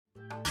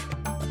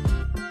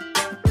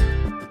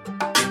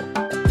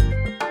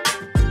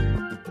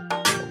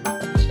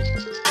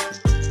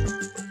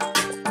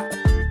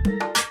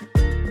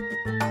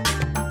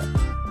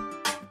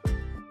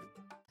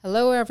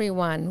Hello,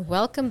 everyone.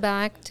 Welcome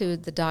back to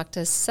the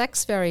Dr.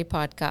 Sex Fairy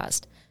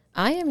podcast.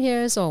 I am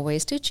here, as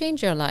always, to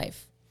change your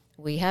life.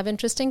 We have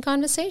interesting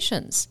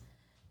conversations.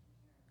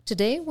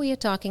 Today, we are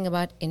talking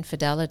about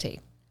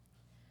infidelity.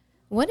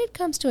 When it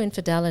comes to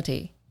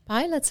infidelity,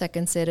 pilots are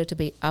considered to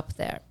be up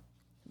there.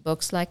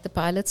 Books like The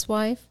Pilot's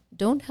Wife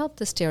don't help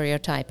the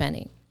stereotype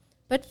any.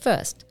 But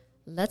first,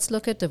 let's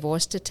look at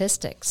divorce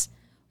statistics.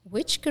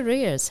 Which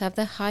careers have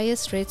the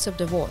highest rates of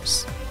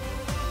divorce?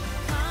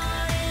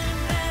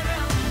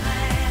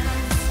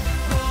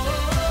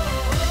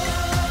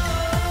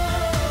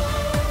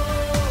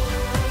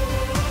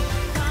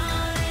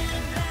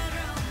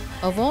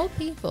 Of all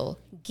people,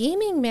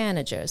 gaming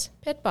managers,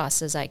 pit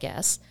bosses, I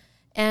guess,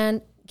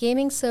 and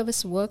gaming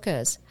service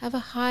workers have a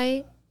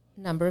high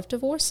number of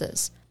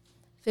divorces,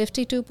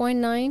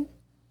 52.9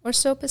 or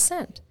so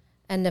percent.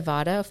 And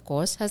Nevada, of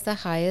course, has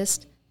the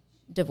highest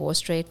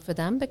divorce rate for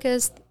them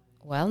because,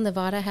 well,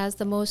 Nevada has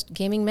the most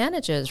gaming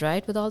managers,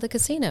 right, with all the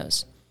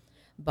casinos.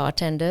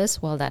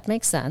 Bartenders, well, that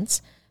makes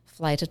sense.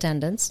 Flight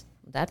attendants,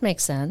 that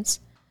makes sense.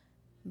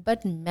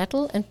 But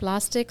metal and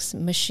plastics,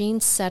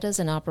 machine setters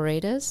and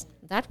operators,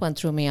 that one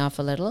threw me off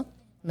a little.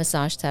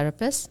 Massage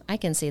therapists, I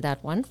can see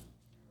that one.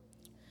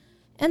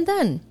 And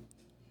then,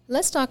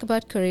 let's talk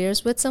about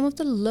careers with some of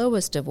the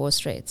lowest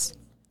divorce rates.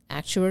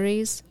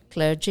 Actuaries,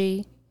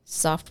 clergy,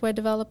 software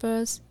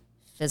developers,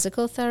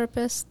 physical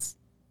therapists,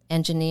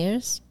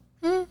 engineers.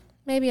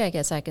 Maybe I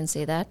guess I can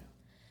see that.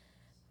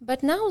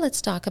 But now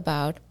let's talk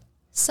about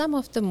some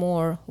of the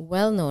more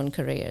well-known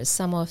careers,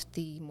 some of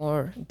the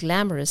more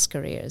glamorous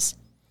careers.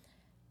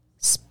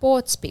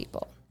 Sports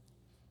people.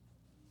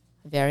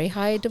 Very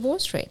high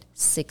divorce rate.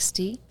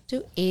 60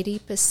 to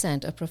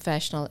 80% of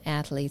professional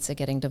athletes are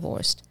getting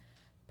divorced.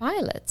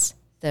 Pilots,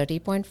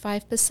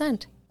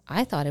 30.5%.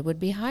 I thought it would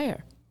be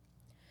higher.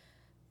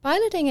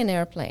 Piloting an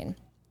airplane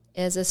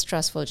is a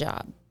stressful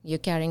job. You're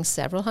carrying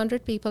several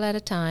hundred people at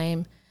a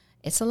time.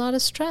 It's a lot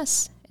of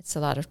stress. It's a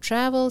lot of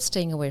travel,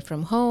 staying away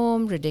from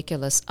home,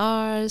 ridiculous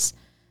hours,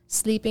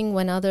 sleeping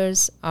when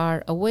others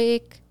are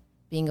awake,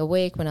 being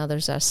awake when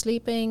others are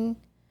sleeping,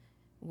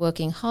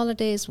 working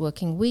holidays,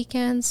 working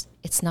weekends.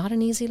 It's not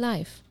an easy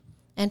life.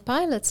 And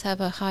pilots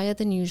have a higher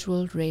than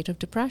usual rate of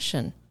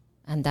depression,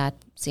 and that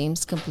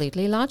seems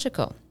completely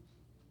logical.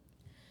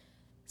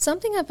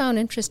 Something I found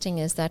interesting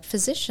is that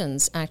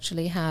physicians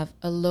actually have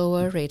a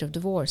lower rate of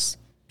divorce,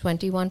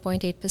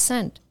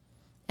 21.8%.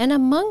 And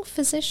among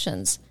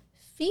physicians,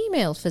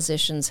 female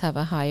physicians have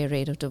a higher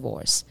rate of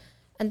divorce.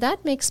 And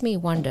that makes me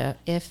wonder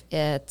if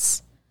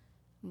it's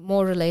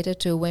more related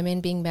to women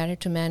being married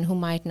to men who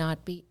might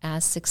not be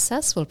as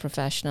successful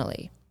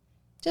professionally.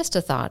 Just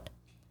a thought.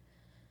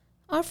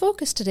 Our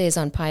focus today is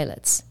on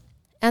pilots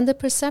and the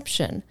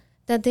perception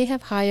that they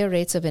have higher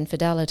rates of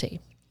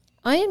infidelity.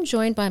 I am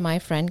joined by my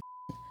friend,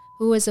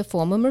 who is a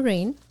former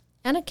Marine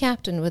and a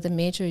captain with a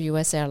major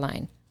U.S.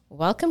 airline.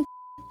 Welcome.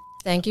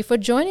 Thank you for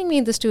joining me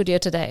in the studio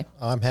today.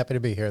 I'm happy to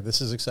be here. This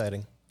is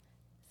exciting.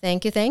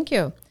 Thank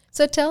you.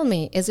 So tell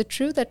me, is it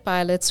true that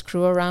pilots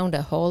screw around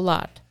a whole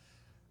lot?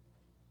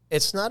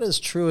 It's not as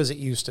true as it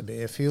used to be.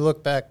 If you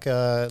look back,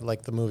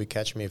 like the movie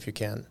Catch Me If You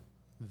Can,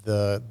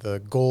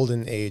 the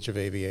golden age of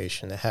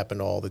aviation, it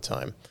happened all the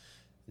time.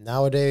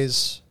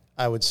 Nowadays,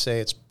 I would say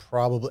it's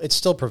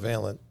still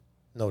prevalent,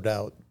 no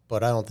doubt,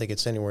 but I don't think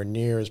it's anywhere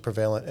near as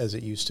prevalent as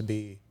it used to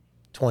be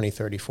 20,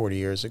 30, 40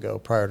 years ago,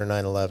 prior to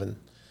 9/11.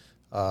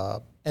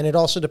 And it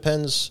also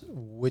depends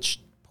which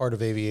part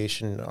of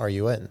aviation are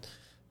you in.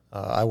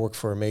 I work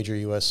for a major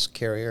U.S.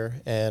 carrier,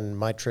 and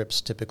my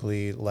trips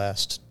typically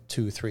last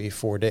 2, 3,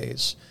 4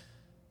 days.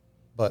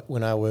 But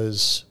when I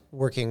was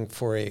working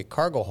for a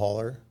cargo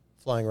hauler,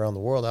 flying around the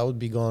world, I would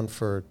be gone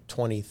for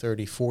 20,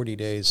 30, 40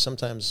 days,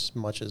 sometimes as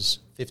much as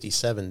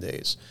 57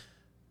 days.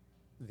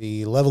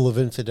 The level of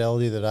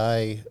infidelity that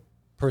I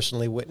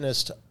personally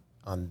witnessed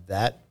on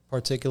that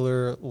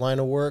particular line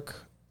of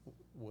work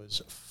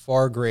was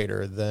far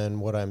greater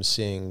than what I'm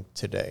seeing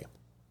today.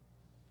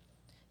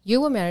 You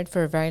were married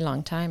for a very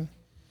long time.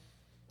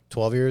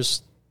 12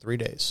 years, 3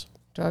 days.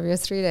 12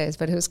 years, 3 days,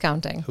 but who's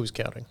counting? Who's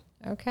counting?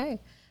 Okay.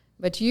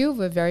 But you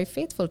were very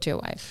faithful to your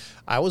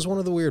wife. I was one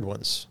of the weird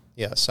ones.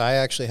 Yes, I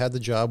actually had the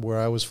job where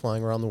I was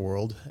flying around the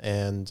world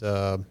and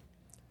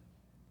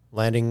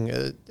landing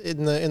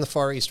in the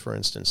Far East, for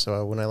instance.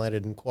 So when I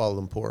landed in Kuala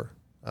Lumpur,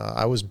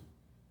 I was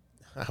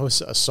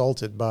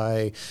assaulted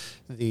by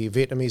the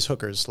Vietnamese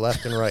hookers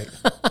left and right.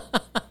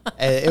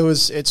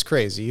 It's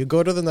crazy. You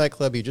go to the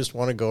nightclub, you just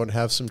want to go and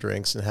have some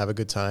drinks and have a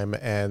good time,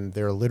 and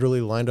they're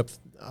literally lined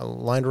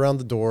around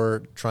the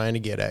door trying to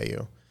get at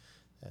you.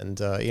 And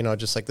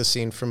just like the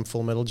scene from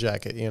Full Metal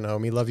Jacket,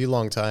 me love you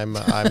long time.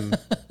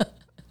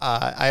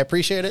 I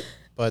appreciate it,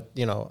 but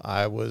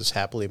I was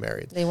happily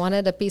married. They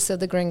wanted a piece of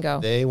the gringo.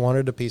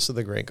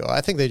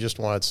 I think they just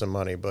wanted some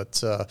money,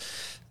 but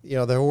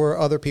there were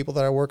other people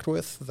that I worked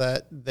with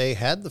that they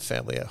had the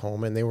family at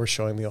home, and they were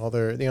showing me all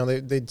their,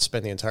 they'd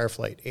spend the entire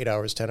flight, 8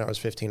 hours, 10 hours,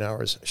 15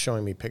 hours,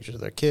 showing me pictures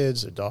of their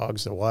kids, their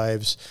dogs, their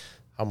wives,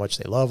 how much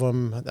they love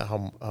them,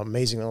 how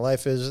amazing their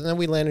life is. And then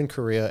we land in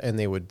Korea, and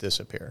they would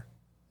disappear.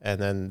 And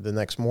then the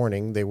next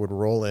morning, they would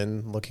roll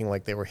in looking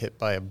like they were hit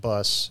by a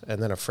bus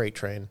and then a freight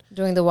train.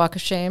 Doing the walk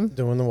of shame?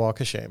 Doing the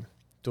walk of shame.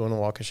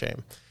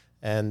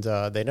 And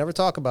they never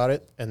talk about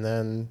it. And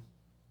then,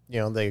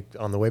 they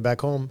on the way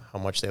back home, how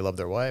much they love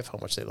their wife, how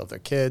much they love their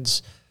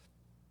kids.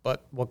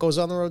 But what goes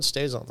on the road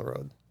stays on the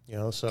road.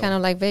 So kind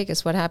of like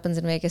Vegas. What happens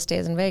in Vegas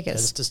stays in Vegas.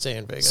 Tends to stay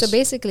in Vegas. So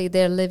basically,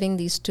 they're living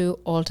these two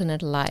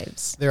alternate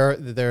lives. There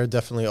are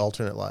definitely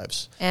alternate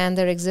lives, and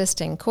they're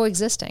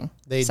coexisting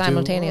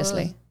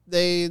simultaneously.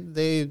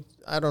 They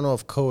I don't know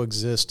if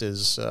coexist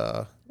is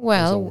a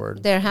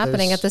word. They're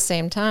happening at the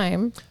same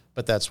time.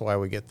 But that's why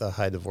we get the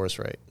high divorce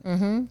rate.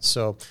 Mm-hmm.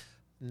 So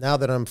now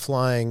that I'm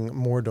flying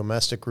more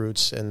domestic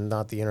routes and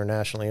not the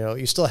international,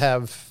 you still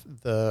have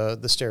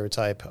the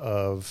stereotype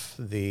of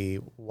the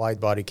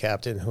wide-body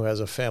captain who has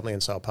a family in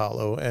Sao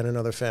Paulo and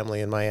another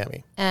family in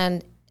Miami.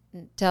 And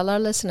tell our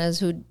listeners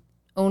who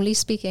only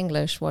speak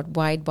English what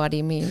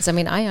wide-body means. I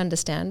mean, I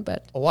understand,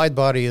 but... A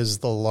wide-body is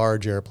the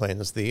large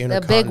airplanes, the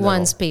intercontinental. The big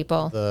ones,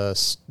 people. The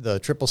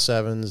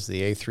 777s,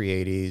 the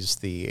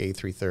A380s, the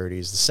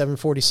A330s, the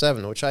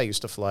 747, which I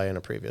used to fly in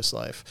a previous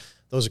life.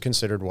 Those are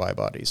considered wide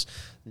bodies.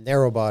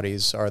 Narrow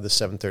bodies are the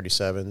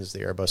 737s, the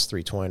Airbus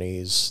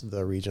 320s,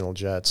 the regional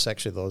jets.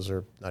 Actually, those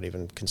are not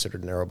even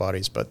considered narrow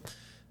bodies, but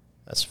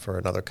that's for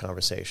another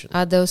conversation.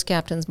 Are those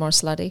captains more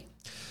slutty?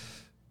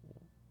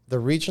 The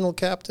regional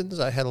captains,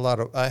 I had a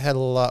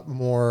lot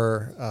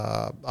more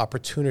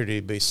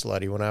opportunity to be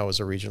slutty when I was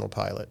a regional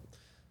pilot,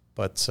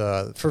 but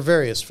for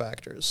various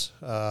factors.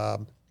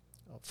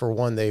 For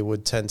one, they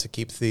would tend to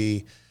keep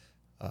the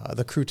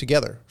crew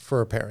together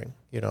for a pairing.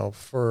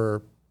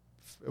 For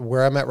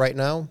where I'm at right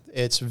now,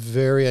 it's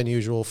very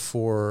unusual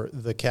for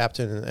the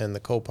captain and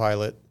the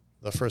co-pilot,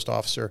 the first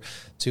officer,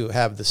 to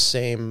have the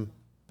same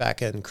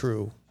back-end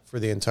crew for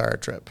the entire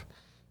trip.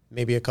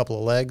 Maybe a couple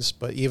of legs,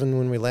 but even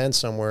when we land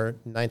somewhere,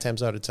 9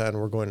 times out of 10,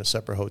 we're going to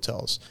separate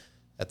hotels.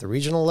 At the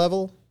regional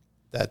level,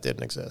 that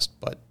didn't exist.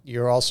 But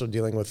you're also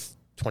dealing with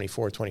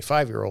 24,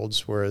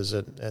 25-year-olds, whereas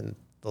at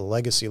the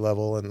legacy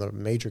level and the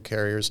major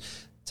carriers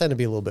tend to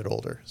be a little bit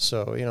older.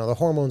 So, the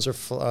hormones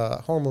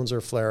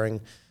are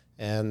flaring,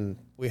 and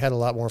we had a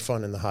lot more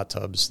fun in the hot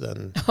tubs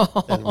than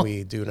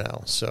we do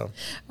now. So,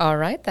 all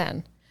right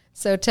then.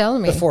 So tell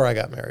me. Before I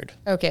got married.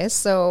 Okay,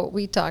 so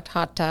we talked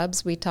hot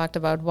tubs, we talked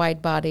about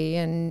wide body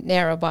and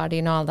narrow body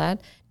and all that.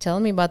 Tell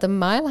me about the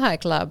Mile High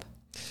Club.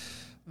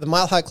 The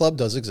Mile High Club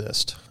does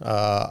exist.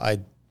 I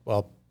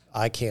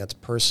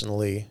can't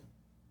personally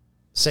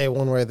say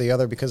one way or the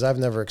other because I've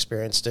never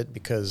experienced it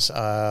because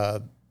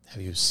have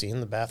you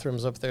seen the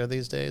bathrooms up there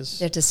these days?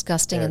 They're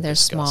disgusting and they're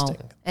small.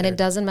 And it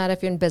doesn't matter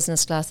if you're in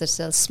business class, they're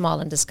still small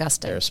and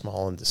disgusting. They're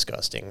small and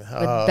disgusting.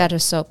 With better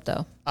soap,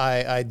 though.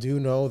 I do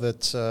know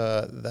that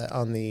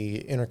on the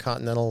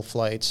intercontinental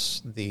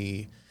flights,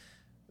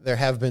 there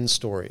have been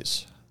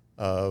stories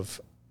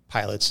of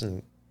pilots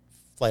and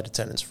flight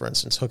attendants, for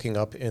instance, hooking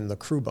up in the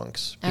crew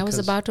bunks. I was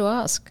about to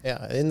ask.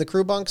 Yeah, in the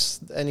crew bunks,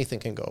 anything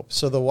can go.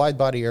 So the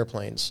wide-body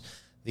airplanes,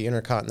 the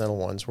intercontinental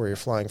ones where you're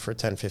flying for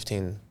 10,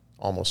 15,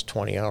 almost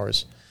 20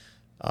 hours,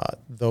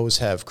 those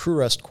have crew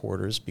rest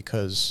quarters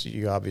because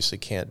you obviously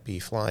can't be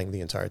flying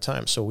the entire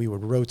time. So we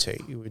would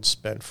rotate. You would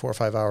spend 4 or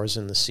 5 hours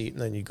in the seat,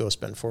 and then you'd go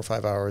spend 4 or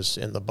 5 hours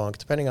in the bunk,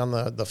 depending on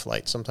the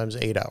flight, sometimes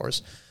 8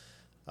 hours.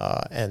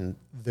 And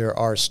there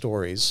are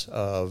stories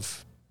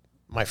of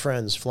my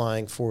friends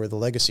flying for the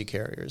legacy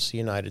carriers,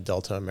 United,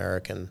 Delta,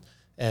 American,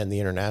 and the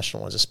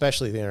international ones,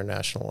 especially the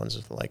international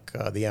ones like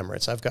the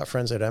Emirates. I've got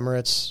friends at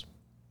Emirates,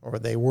 or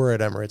they were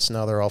at Emirates.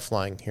 Now they're all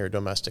flying here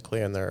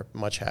domestically, and they're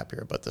much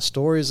happier. But the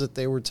stories that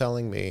they were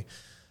telling me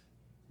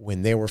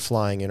when they were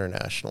flying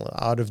international,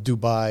 out of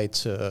Dubai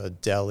to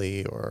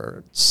Delhi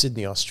or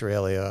Sydney,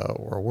 Australia,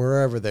 or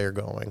wherever they're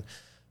going,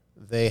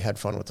 they had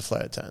fun with the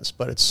flight attendants.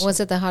 But was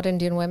it the hot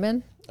Indian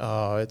women?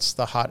 Oh, it's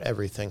the hot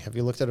everything. Have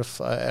you looked at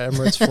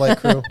Emirates flight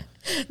crew?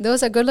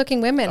 Those are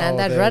good-looking women, and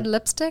that red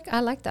lipstick,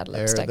 I like that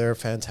lipstick. They're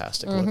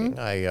fantastic looking.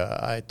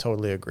 I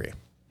totally agree.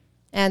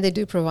 And they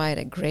do provide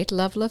a great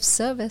level of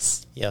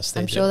service. Yes, they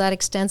do. I'm sure that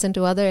extends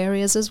into other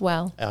areas as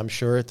well. I'm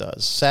sure it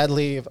does.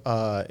 Sadly,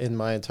 in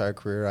my entire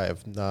career, I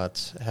have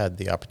not had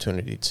the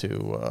opportunity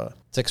to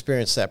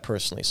experience that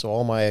personally. So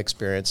all my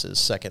experience is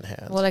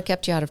secondhand. Well, it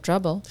kept you out of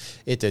trouble.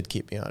 It did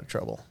keep me out of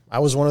trouble. I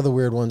was one of the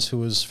weird ones who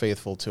was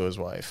faithful to his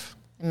wife.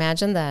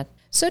 Imagine that.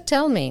 So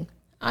tell me,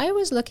 I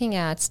was looking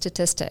at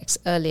statistics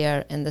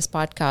earlier in this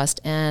podcast,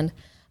 and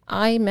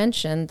I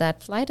mentioned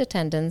that flight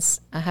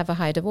attendants have a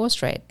high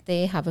divorce rate.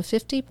 They have a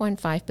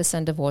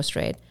 50.5% divorce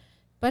rate,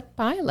 but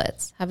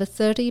pilots have a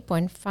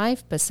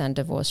 30.5%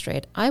 divorce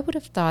rate. I would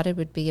have thought it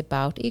would be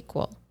about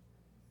equal.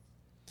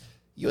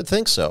 You would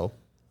think so,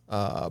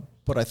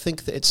 but I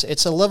think that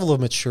it's a level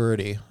of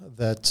maturity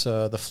that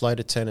the flight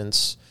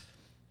attendants.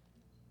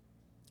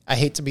 I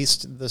hate to be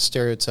the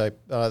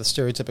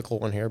stereotypical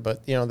one here,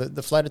 but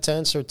the flight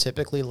attendants are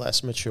typically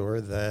less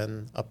mature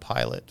than a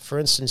pilot. For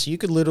instance, you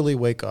could literally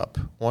wake up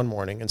one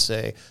morning and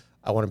say,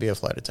 "I want to be a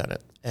flight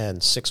attendant,"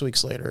 and 6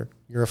 weeks later,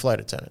 you're a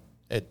flight attendant.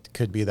 It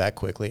could be that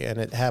quickly, and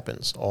it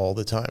happens all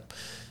the time.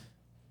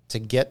 to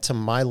get to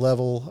my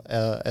level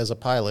as a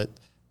pilot,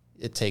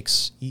 it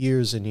takes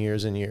years and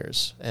years and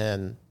years,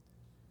 and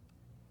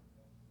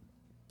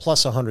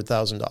plus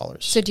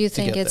 $100,000. So do you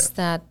think it's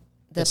that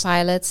the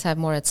pilots have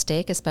more at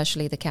stake,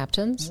 especially the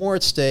captains? More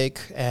at stake,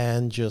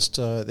 and just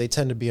they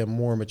tend to be a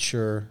more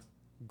mature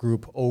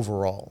group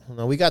overall.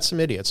 Now, we got some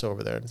idiots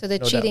over there. So they're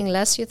cheating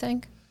less, you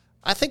think?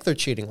 I think they're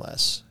cheating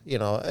less,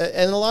 and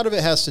a lot of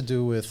it has to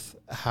do with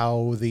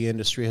how the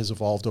industry has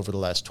evolved over the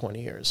last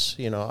 20 years.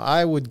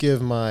 I would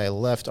give my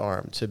left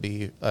arm to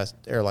be an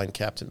airline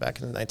captain back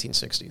in the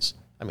 1960s.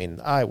 I mean,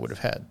 I would have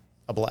had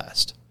a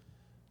blast,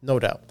 no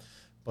doubt.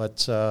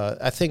 But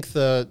I think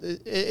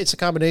it's a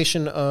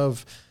combination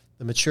of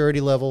the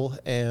maturity level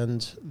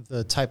and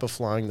the type of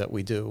flying that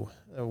we do.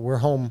 We're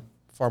home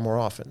far more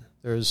often.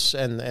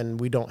 And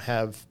we don't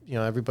have,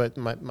 everybody,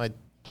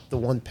 the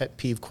one pet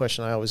peeve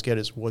question I always get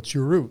is, what's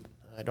your route?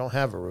 I don't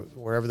have a route.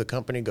 Wherever the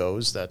company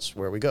goes, that's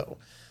where we go.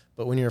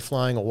 But when you're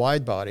flying a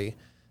wide body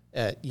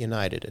at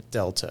United, at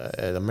Delta,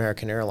 at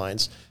American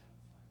Airlines,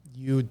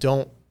 you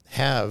don't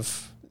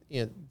have,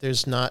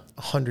 there's not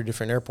 100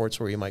 different airports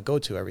where you might go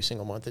to every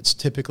single month. It's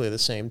typically the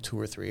same 2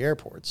 or 3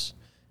 airports.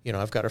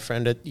 I've got a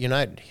friend at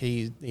United.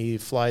 He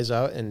flies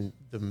out, and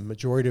the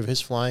majority of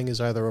his flying is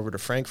either over to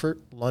Frankfurt,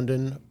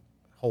 London,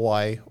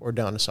 Hawaii, or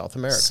down to South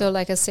America. So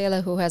like a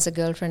sailor who has a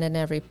girlfriend in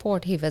every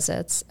port he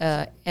visits,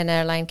 an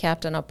airline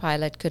captain or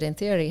pilot could, in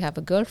theory, have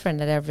a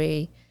girlfriend at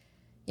every,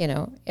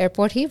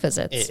 airport he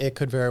visits. It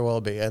could very well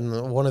be.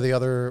 And one of the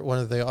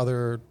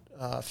other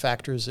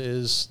factors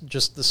is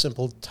just the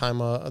simple time,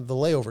 the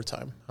layover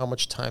time. How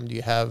much time do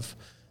you have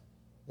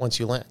once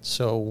you land?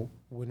 So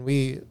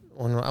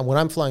when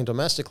I'm flying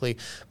domestically,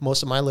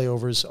 most of my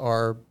layovers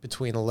are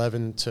between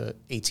 11 to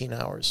 18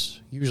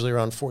 hours, usually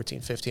around 14,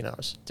 15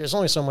 hours. There's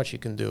only so much you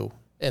can do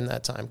in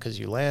that time because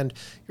you land,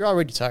 you're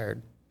already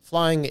tired.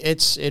 Flying,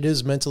 it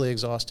is mentally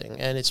exhausting,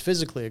 and it's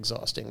physically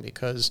exhausting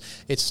because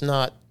it's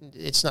not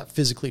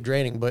physically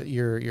draining, but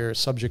you're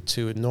subject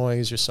to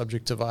noise, you're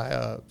subject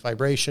to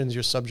vibrations,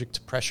 you're subject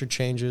to pressure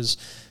changes,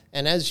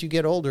 and as you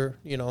get older,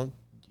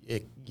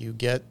 you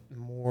get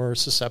more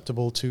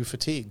susceptible to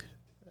fatigue.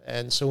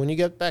 And so when you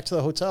get back to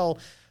the hotel,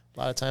 a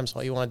lot of times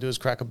all you want to do is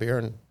crack a beer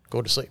and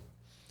go to sleep.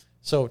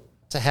 So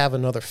to have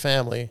another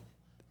family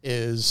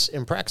is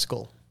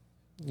impractical,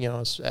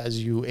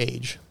 as you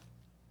age.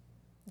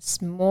 It's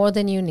more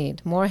than you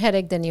need, more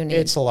headache than you need.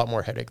 It's a lot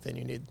more headache than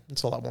you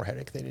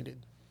need.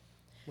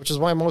 Which is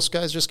why most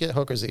guys just get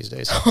hookers these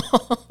days.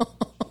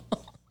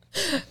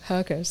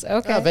 Hookers,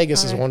 okay.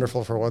 Vegas is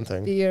wonderful for one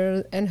thing.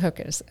 Beer and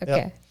hookers, okay.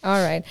 Yep.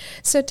 All right.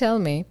 So tell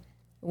me,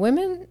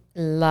 women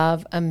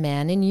love a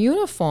man in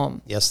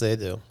uniform. Yes, they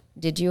do.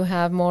 Did you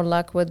have more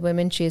luck with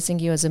women chasing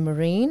you as a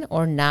Marine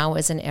or now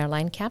as an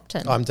airline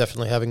captain? I'm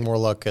definitely having more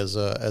luck as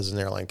an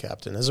airline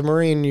captain. As a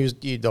Marine,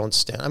 you don't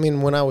stand. I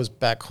mean, when I was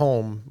back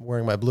home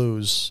wearing my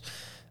blues,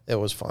 it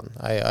was fun.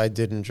 I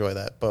did enjoy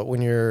that. But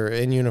when you're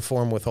in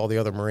uniform with all the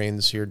other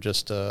Marines, you're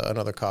just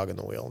another cog in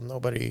the wheel.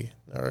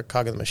 Or a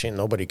cog in the machine.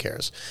 Nobody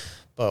cares.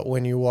 But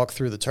when you walk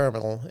through the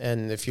terminal,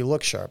 and if you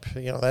look sharp,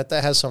 that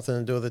has something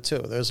to do with it too.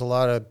 There's a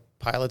lot of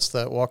pilots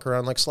that walk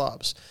around like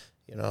slobs.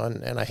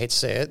 And I hate to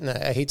say it, and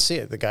I hate to see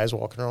it. The guys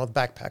walking around with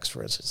backpacks,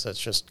 for instance, that's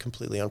just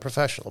completely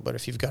unprofessional. But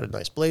if you've got a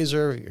nice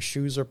blazer, your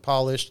shoes are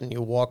polished, and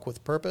you walk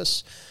with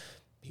purpose,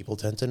 people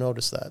tend to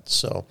notice that.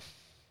 So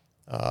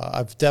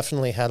I've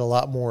definitely had a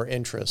lot more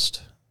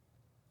interest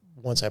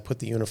once I put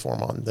the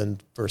uniform on than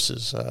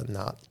versus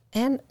not.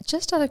 And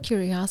just out of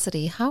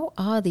curiosity, how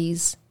are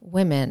these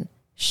women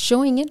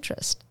showing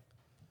interest?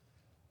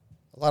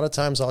 A lot of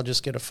times I'll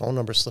just get a phone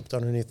number slipped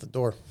underneath the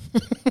door.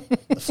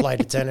 The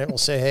flight attendant will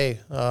say, hey,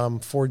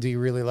 4D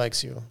really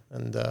likes you,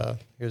 and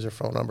here's her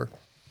phone number.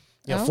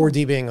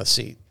 4D being a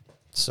seat.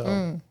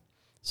 So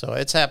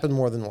it's happened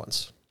more than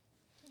once.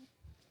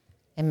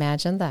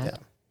 Imagine that. Yeah.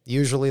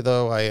 Usually,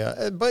 though,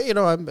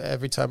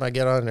 every time I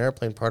get on an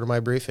airplane, part of my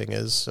briefing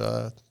is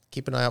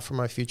keep an eye out for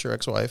my future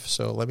ex-wife,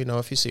 so let me know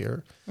if you see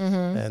her.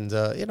 Mm-hmm.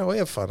 And, we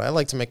have fun. I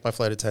like to make my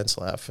flight attendants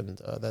laugh, and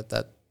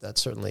that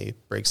certainly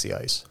breaks the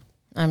ice.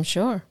 I'm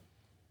sure.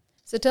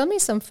 So tell me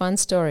some fun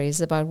stories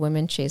about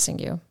women chasing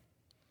you.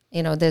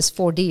 There's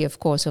 4D, of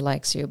course, who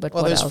likes you, but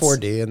what else? Well, there's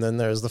 4D, and then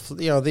there's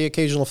the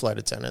occasional flight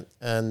attendant.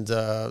 And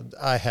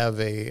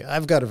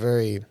I've got a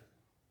very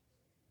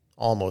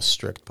almost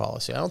strict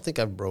policy. I don't think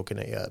I've broken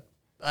it yet.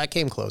 I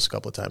came close a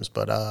couple of times,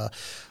 but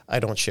I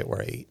don't shit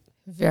where I eat.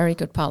 Very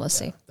good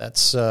policy. Yeah,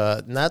 that's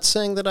not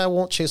saying that I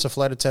won't chase a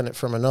flight attendant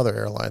from another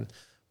airline,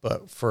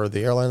 but for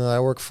the airline that I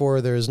work for,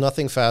 there's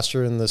nothing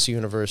faster in this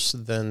universe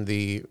than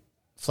the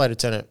flight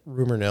attendant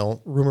rumor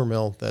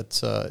mill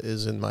that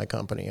is in my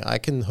company. I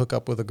can hook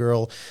up with a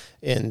girl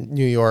in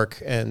New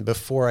York, and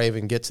before I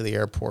even get to the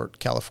airport,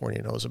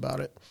 California knows about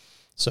it.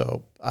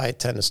 So I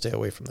tend to stay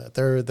away from that.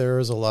 There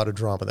is a lot of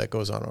drama that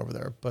goes on over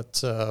there.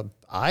 But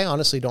I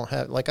honestly don't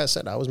have, like I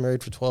said, I was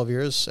married for 12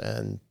 years,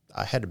 and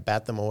I had to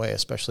bat them away,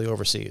 especially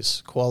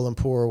overseas. Kuala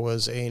Lumpur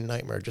was a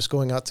nightmare. Just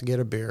going out to get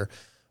a beer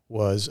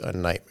was a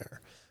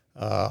nightmare.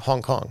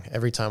 Hong Kong,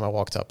 every time I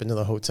walked up into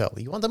the hotel,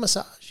 you want a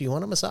massage? You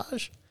want a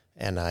massage?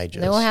 And I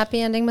just... No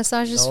happy ending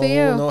massages for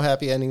you. No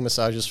happy ending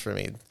massages for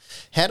me.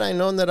 Had I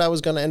known that I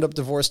was going to end up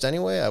divorced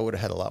anyway, I would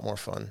have had a lot more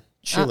fun.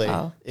 Chile,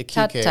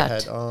 Iquique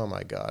had, oh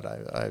my God,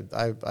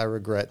 I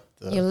regret.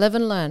 You live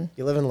and learn.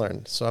 You live and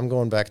learn. So I'm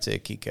going back to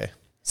Iquique.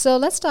 So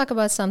let's talk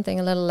about something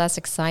a little less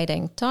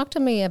exciting. Talk to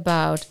me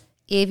about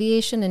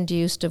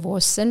aviation-induced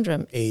divorce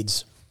syndrome.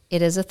 AIDS.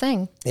 It is a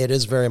thing. It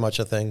is very much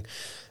a thing.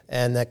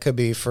 And that could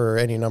be for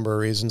any number of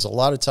reasons. A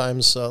lot of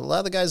times, a lot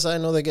of the guys I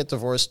know, they get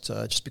divorced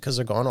just because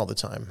they're gone all the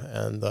time.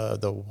 And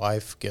the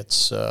wife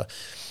gets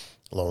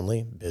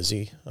lonely,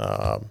 busy.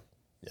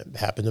 It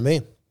happened to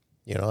me.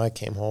 You know, I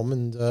came home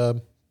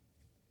and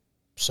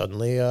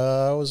suddenly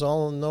I was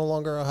no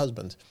longer a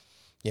husband.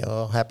 You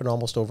know, it happened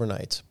almost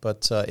overnight.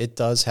 But it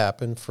does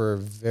happen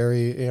for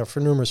for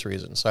numerous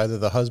reasons. Either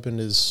the husband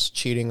is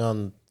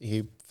cheating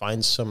he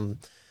finds some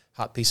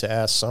hot piece of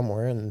ass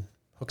somewhere and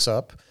hooks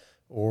up,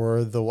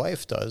 or the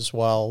wife does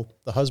while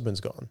the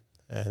husband's gone.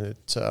 And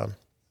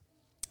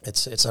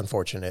it's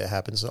unfortunate. It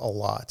happens a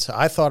lot.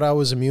 I thought I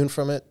was immune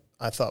from it.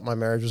 I thought my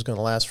marriage was going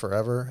to last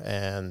forever,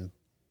 and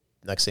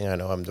next thing I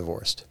know, I'm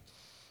divorced.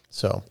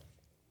 So,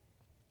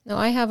 no,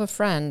 I have a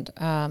friend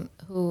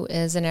who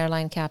is an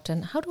airline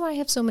captain. How do I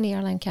have so many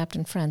airline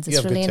captain friends?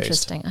 It's really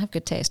interesting. I have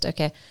good taste.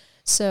 Okay.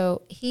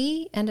 So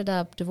he ended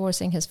up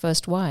divorcing his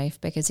first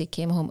wife because he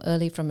came home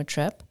early from a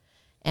trip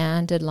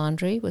and did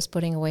laundry, was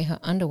putting away her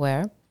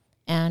underwear,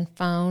 and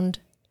found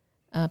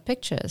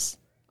pictures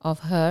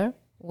of her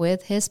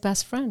with his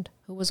best friend,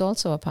 who was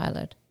also a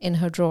pilot, in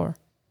her drawer.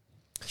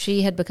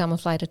 She had become a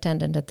flight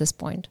attendant at this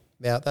point.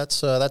 Yeah,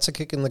 that's a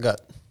kick in the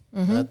gut.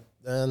 Mm-hmm.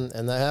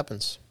 And that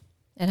happens.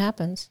 It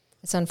happens.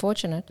 It's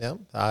unfortunate. Yeah,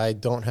 I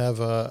don't have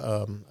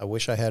I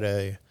wish I had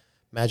a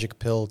magic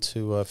pill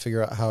to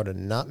figure out how to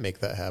not make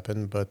that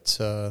happen. But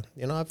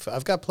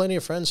I've got plenty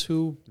of friends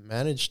who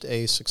managed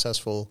a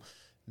successful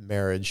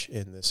marriage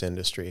in this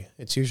industry.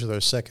 It's usually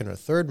their second or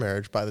third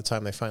marriage by the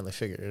time they finally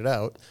figured it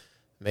out.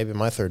 Maybe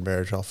my third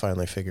marriage, I'll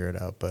finally figure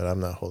it out, but I'm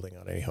not holding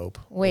out any hope.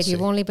 Wait,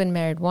 you've only been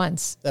married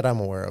once? That I'm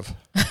aware of.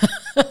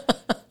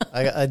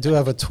 I do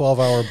have a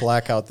 12-hour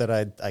blackout that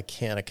I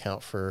can't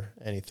account for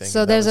anything.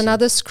 So there's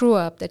another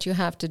screw-up that you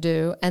have to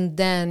do, and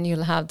then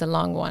you'll have the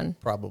long one.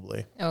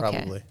 Probably. Okay.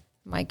 Probably.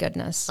 My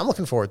goodness. I'm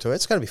looking forward to it.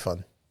 It's going to be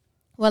fun.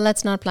 Well,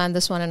 let's not plan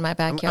this one in my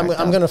backyard.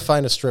 I'm going to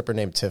find a stripper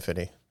named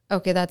Tiffany.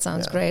 Okay, that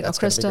sounds great. Or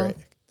Crystal?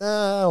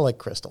 I don't like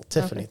Crystal.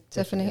 Tiffany. Okay.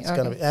 Tiffany. It's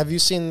gonna be, have you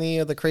seen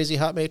the Crazy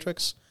Hot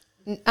Matrix?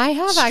 I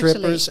have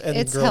Strippers actually. And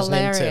it's girls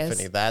hilarious. named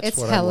Tiffany. That's it's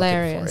what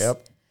hilarious. I'm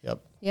looking for. Yep.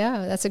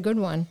 Yeah, that's a good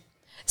one.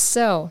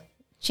 So,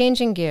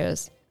 changing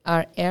gears,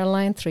 are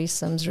airline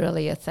threesomes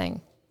really a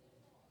thing?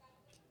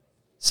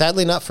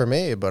 Sadly, not for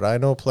me, but I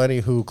know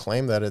plenty who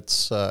claim that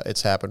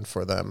it's happened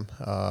for them.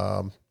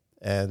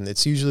 And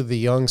it's usually the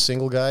young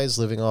single guys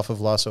living off of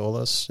Las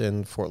Olas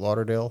in Fort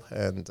Lauderdale.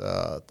 And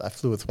I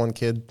flew with one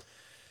kid.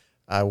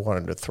 I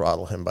wanted to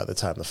throttle him by the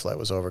time the flight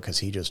was over because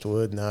he just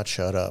would not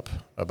shut up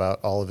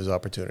about all of his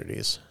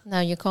opportunities.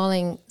 Now, you're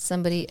calling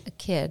somebody a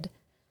kid.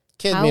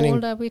 How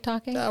old are we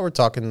talking? We're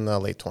talking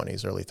late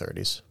 20s, early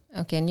 30s.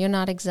 Okay, and you're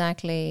not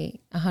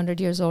exactly 100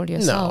 years old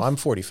yourself. No, I'm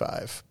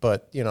 45.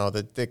 But,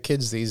 the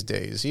kids these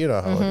days, you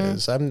know how it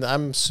is.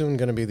 I'm soon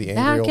going to be the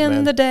angry old man. Back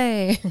in the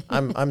day.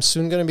 I'm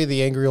soon going to be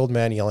the angry old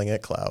man yelling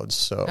at clouds.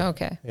 So,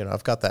 okay.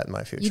 I've got that in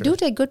my future. You do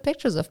take good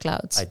pictures of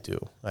clouds.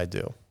 I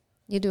do.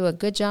 You do a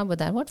good job with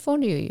that. What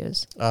phone do you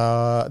use?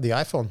 The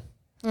iPhone.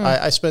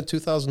 I spent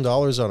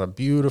 $2,000 on a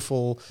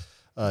beautiful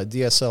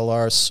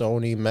DSLR,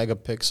 Sony,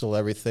 megapixel,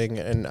 everything,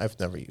 and I've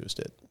never used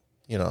it.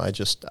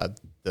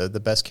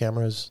 The best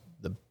camera is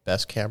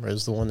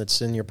the one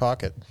that's in your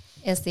pocket.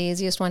 It's the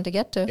easiest one to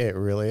get to. It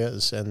really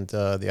is. And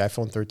the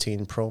iPhone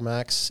 13 Pro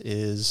Max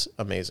is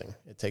amazing.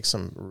 It takes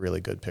some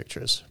really good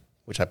pictures,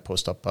 which I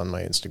post up on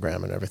my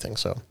Instagram and everything.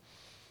 So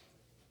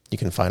you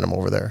can find them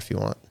over there if you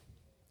want.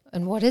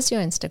 And what is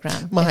your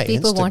Instagram? If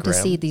people want to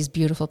see these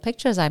beautiful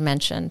pictures I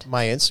mentioned.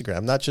 My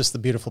Instagram, not just the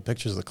beautiful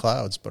pictures of the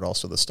clouds, but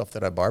also the stuff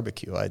that I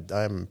barbecue.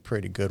 I'm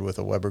pretty good with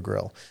a Weber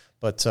grill.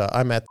 But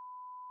I'm at...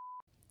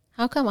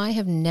 How come I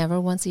have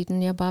never once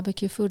eaten your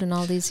barbecue food in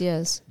all these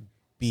years?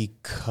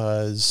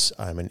 Because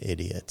I'm an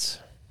idiot.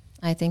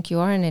 I think you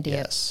are an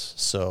idiot. Yes.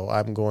 So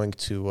I'm going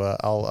to...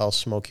 I'll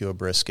smoke you a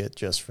brisket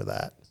just for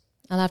that.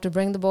 I'll have to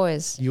bring the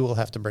boys. You will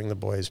have to bring the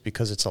boys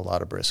because it's a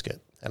lot of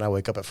brisket. And I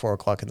wake up at 4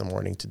 o'clock in the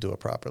morning to do it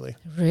properly.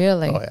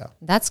 Really? Oh, yeah.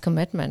 That's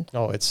commitment.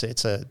 Oh,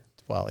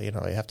 you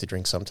have to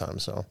drink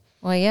sometimes, so.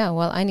 Well, yeah.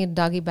 Well, I need a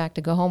doggy bag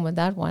to go home with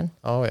that one.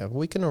 Oh, yeah.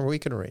 We can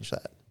arrange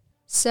that.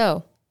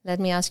 So, let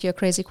me ask you a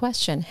crazy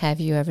question.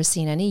 Have you ever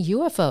seen any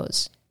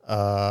UFOs?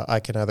 I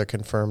can neither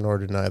confirm nor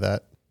deny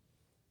that.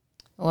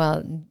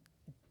 Well,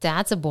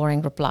 that's a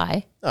boring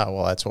reply. Oh,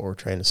 well, that's what we're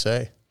trying to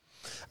say.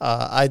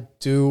 I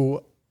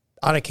do,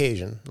 on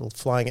occasion,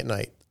 flying at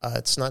night.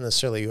 It's not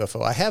necessarily a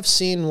UFO. I have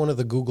seen one of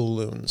the Google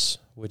Loons,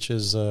 which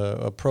is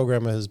a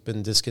program that has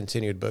been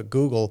discontinued, but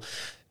Google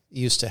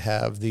used to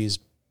have these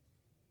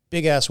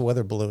big-ass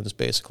weather balloons,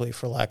 basically,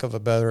 for lack of a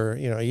better,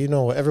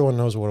 everyone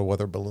knows what a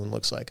weather balloon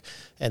looks like.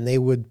 And they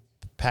would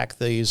pack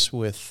these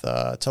with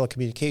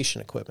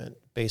telecommunication equipment,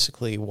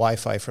 basically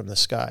Wi-Fi from the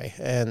sky.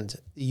 And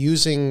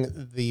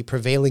using the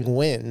prevailing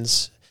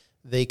winds,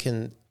 they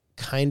can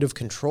kind of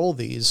control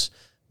these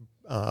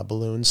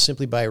balloons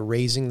simply by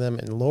raising them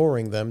and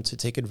lowering them to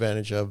take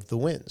advantage of the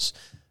winds.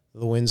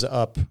 The winds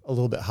up a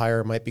little bit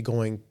higher might be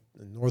going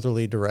a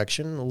northerly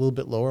direction, a little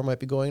bit lower might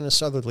be going in a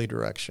southerly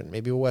direction,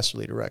 maybe a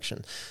westerly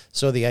direction.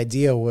 So the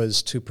idea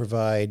was to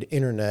provide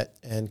internet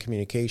and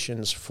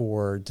communications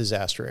for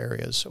disaster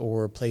areas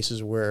or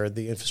places where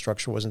the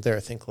infrastructure wasn't there.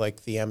 Think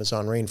like the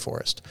Amazon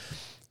rainforest.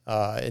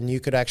 And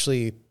you could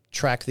actually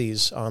track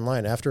these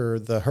online. After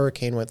the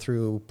hurricane went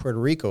through Puerto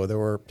Rico, there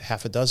were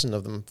half a dozen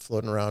of them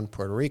floating around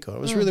Puerto Rico. It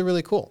was really,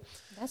 really cool.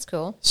 That's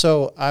cool.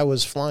 So I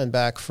was flying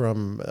back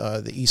from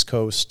the East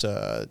Coast,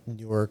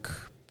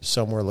 Newark,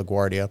 somewhere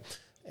LaGuardia,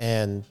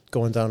 and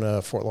going down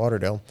to Fort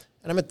Lauderdale,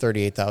 and I'm at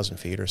 38,000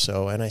 feet or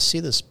so, and I see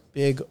this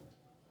big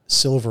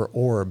silver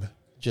orb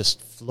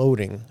just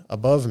floating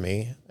above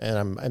me,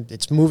 and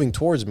it's moving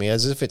towards me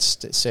as if it's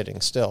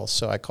sitting still.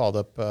 So I called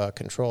up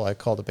control. I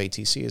called up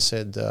ATC. I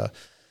said, I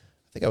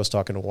think I was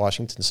talking to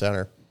Washington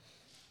Center.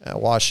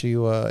 Wash, do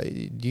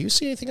you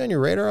see anything on your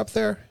radar up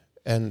there?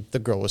 And the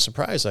girl was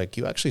surprised, like,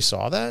 you actually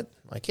saw that?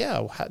 Like,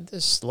 yeah,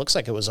 this looks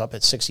like it was up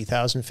at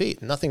 60,000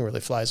 feet. Nothing really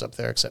flies up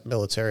there except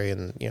military,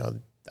 and,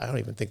 I don't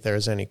even think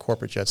there's any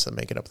corporate jets that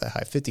make it up that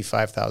high,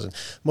 55,000.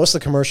 Most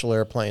of the commercial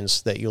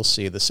airplanes that you'll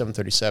see, the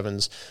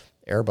 737s,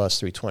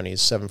 Airbus 320s,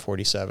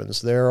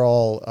 747s, they're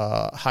all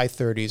high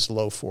 30s,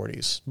 low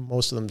 40s.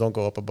 Most of them don't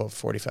go up above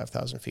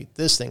 45,000 feet.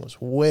 This thing was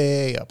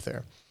way up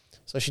there.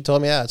 So she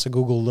told me, it's a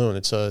Google Loon.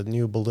 It's a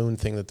new balloon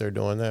thing that they're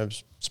doing. I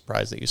was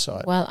surprised that you saw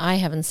it. Well, I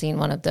haven't seen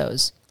one of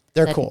those.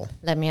 They're cool.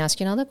 Let me ask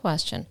you another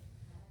question.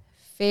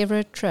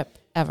 Favorite trip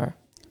ever?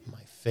 My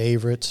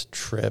favorite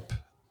trip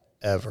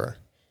ever.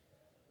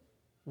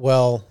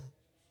 Well,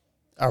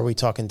 are we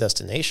talking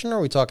destination or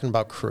are we talking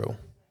about crew?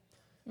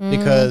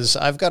 Because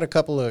I've got a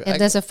couple of... If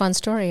there's a fun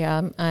story,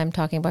 I'm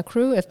talking about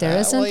crew. If there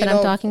isn't, then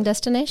I'm talking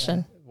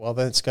destination. Well,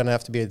 then it's going to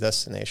have to be a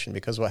destination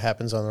because what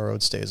happens on the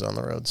road stays on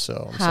the road.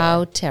 So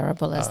how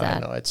terrible is that? I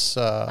know it's.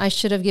 I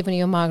should have given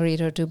you a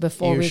margarita or two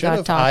before we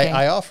got talking.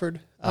 I offered.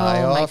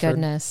 My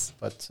goodness!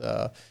 But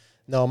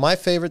no, my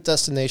favorite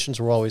destinations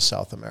were always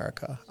South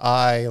America.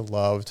 I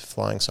loved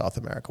flying South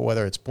America,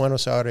 whether it's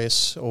Buenos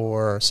Aires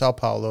or Sao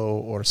Paulo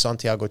or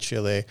Santiago,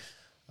 Chile.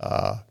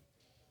 I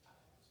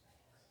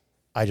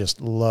just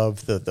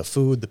love the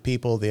food, the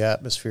people, the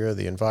atmosphere,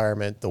 the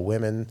environment, the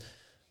women.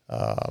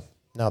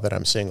 Now that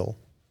I'm single.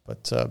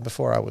 But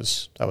before I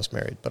was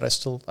married, but I could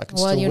still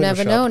Well, you window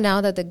never shop. know.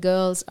 Now that the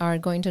girls are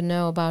going to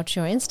know about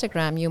your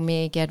Instagram, you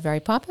may get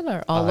very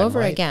popular all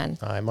over again.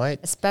 I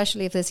might.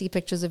 Especially if they see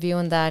pictures of you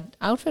in that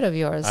outfit of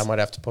yours. I might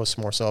have to post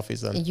some more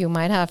selfies then. You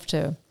might have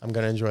to. I'm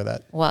going to enjoy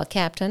that. Well,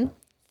 Captain,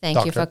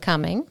 thank you for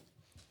coming.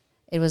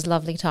 It was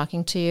lovely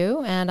talking to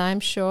you, and I'm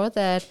sure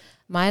that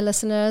my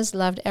listeners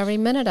loved every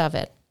minute of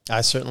it.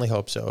 I certainly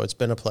hope so. It's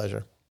been a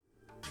pleasure.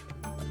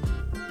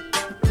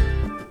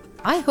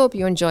 I hope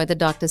you enjoyed the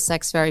Dr.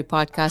 Sex Fairy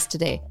podcast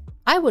today.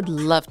 I would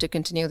love to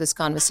continue this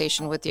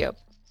conversation with you.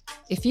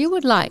 If you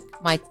would like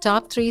my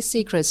top 3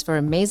 secrets for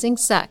amazing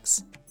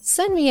sex,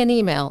 send me an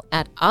email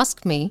at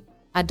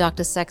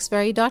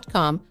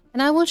askme@drsexfairy.com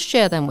and I will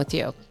share them with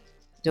you.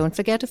 Don't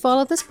forget to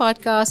follow this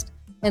podcast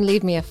and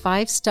leave me a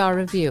 5-star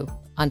review.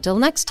 Until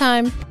next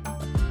time.